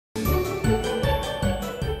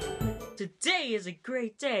today is a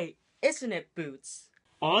great day, isn't it, Boots?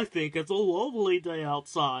 I think it's a lovely day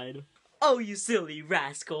outside. Oh, you silly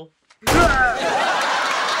rascal.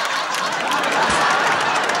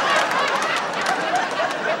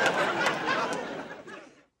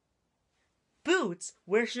 Boots,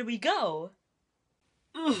 where should we go?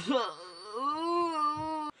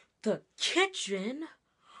 The kitchen?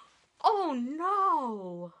 Oh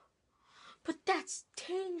no! But that's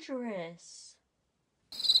dangerous.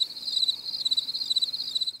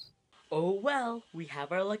 Oh well, we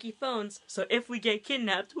have our lucky phones, so if we get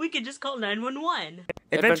kidnapped, we can just call 911.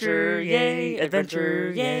 Adventure, yay,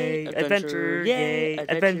 adventure, yay, adventure, yay,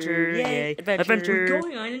 adventure, yay, adventure. We're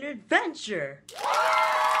going on an adventure!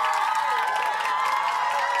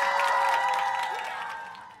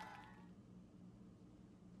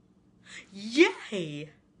 Yay!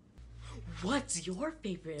 What's your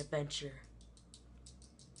favorite adventure?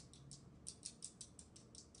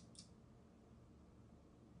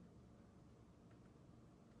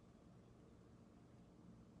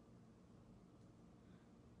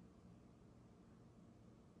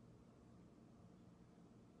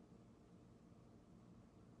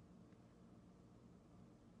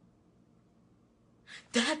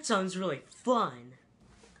 That sounds really fun.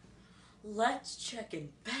 Let's check in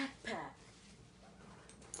backpack.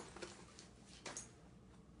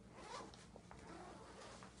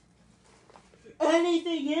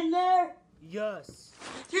 Anything in there? Yes.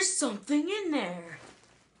 There's something in there.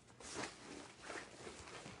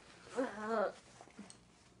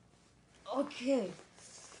 Okay.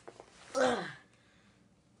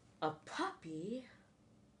 A puppy?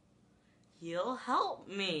 He'll help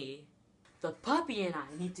me. The puppy and I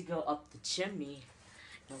need to go up the chimney.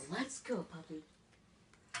 Now let's go, puppy.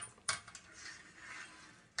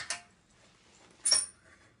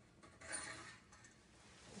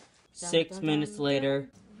 Six minutes later.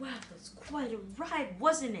 Wow, that's quite a ride,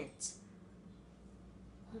 wasn't it?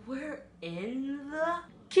 We're in the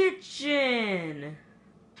kitchen.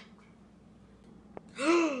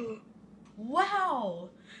 Wow,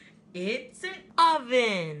 it's an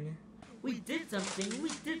oven. We did something,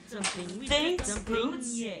 Thanks,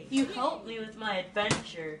 Boots. Yay. You helped me with my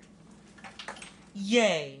adventure.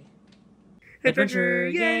 Yay. Adventure,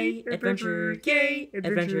 yay, adventure, yay,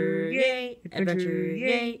 adventure, yay, adventure,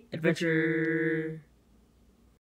 yay, adventure.